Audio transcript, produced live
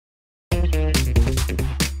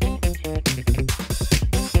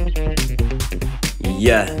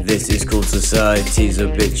Yeah, this is called Society's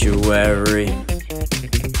Obituary.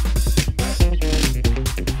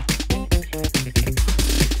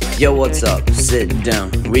 Yo, what's up? Sit down.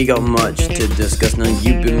 We got much to discuss. Now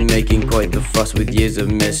you've been making quite the fuss with years of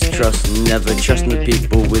mistrust. Never trusting the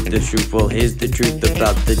people with the truth. Well, here's the truth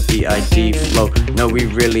about the DID flow. No, we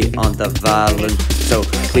really aren't that violent. So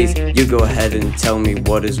please, you go ahead and tell me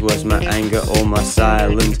what is worse, my anger or my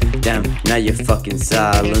silence. Damn, now you're fucking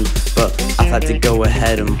silent. But I've had to go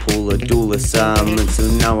ahead and pull a dual assignment. So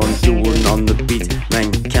now I'm dueling on the beat.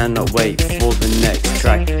 Man, cannot wait for the next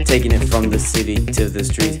track. Taking it from the city to the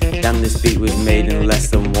streets. Damn, this beat was made in less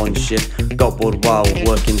than one shift. Got bored while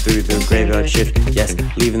working through the graveyard shift. Yes,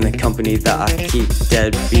 leaving the company that I keep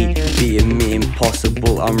dead beat. Beating me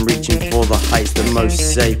impossible. I'm reaching for the heights that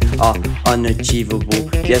most say are unachievable.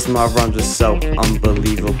 Yes, my rhymes are so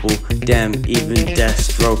unbelievable. Damn, even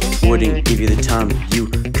Destro wouldn't give you the time. You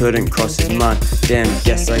couldn't cross his mind. Damn,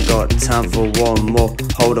 guess I got time for one more.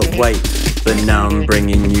 Hold up, wait. But now I'm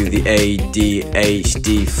bringing you the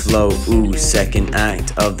ADHD flow. Ooh, second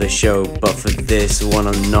act of the show. But for this one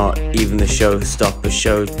I'm not even the showstopper,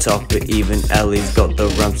 showtopper. Even Ellie's got the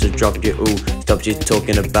rhymes to drop you. Ooh, stop you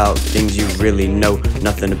talking about things you really know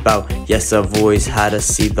nothing about. Yes, I've always had to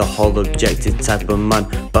see the whole objective type of man,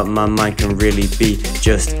 but my mind can really be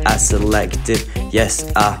just as selective.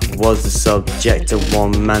 Yes, I was the subject of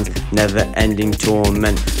one man's never-ending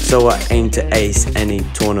torment, so I aim to ace any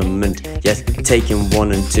tournament. Yes, taking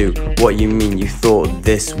 1 and 2. What you mean you thought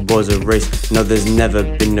this was a race? No, there's never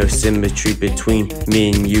been no symmetry between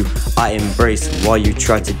me and you. I embrace while you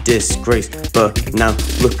try to disgrace, but now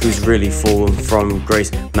look who's really fallen from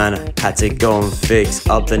grace. Man, I had to go and fix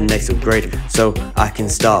up the next upgrade so I can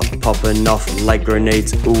start popping off like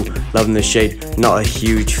grenades. Ooh, loving the shade, not a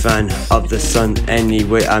huge fan of the sun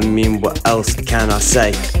anyway. I mean, what else can I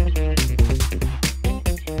say?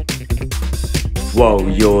 Whoa,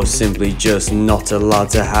 you're simply just not allowed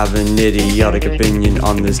to have an idiotic opinion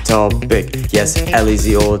on this topic. Yes, Ellie's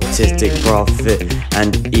the autistic prophet,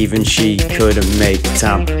 and even she couldn't make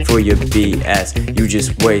time for your BS. You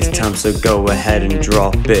just waste time, so go ahead and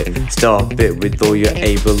drop it. Stop it with all your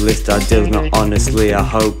ableist ideals. Now honestly, I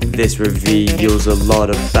hope this reveals a lot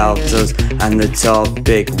about us and the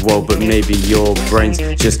topic. Whoa, but maybe your brain's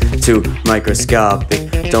just too microscopic.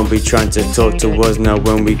 Don't be trying to talk to us now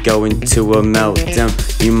when we go into a meltdown.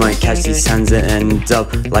 You might catch these hands and end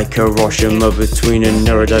up like Hiroshima between a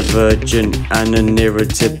neurodivergent and a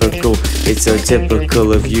neurotypical. It's so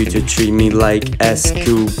typical of you to treat me like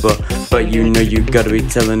S-Cuba, but you know you gotta be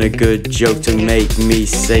telling a good joke to make me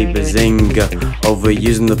say bazinga.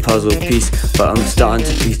 Overusing the puzzle piece, but I'm starting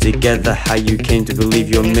to piece together how you came to believe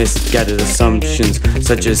your misguided assumptions,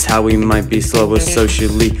 such as how we might be slower,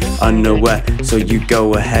 socially unaware. So you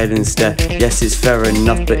go ahead and stare. Yes, it's fair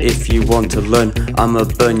enough, but if you want to learn, I'ma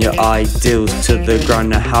burn your ideals to the ground.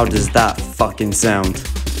 Now how does that fucking sound?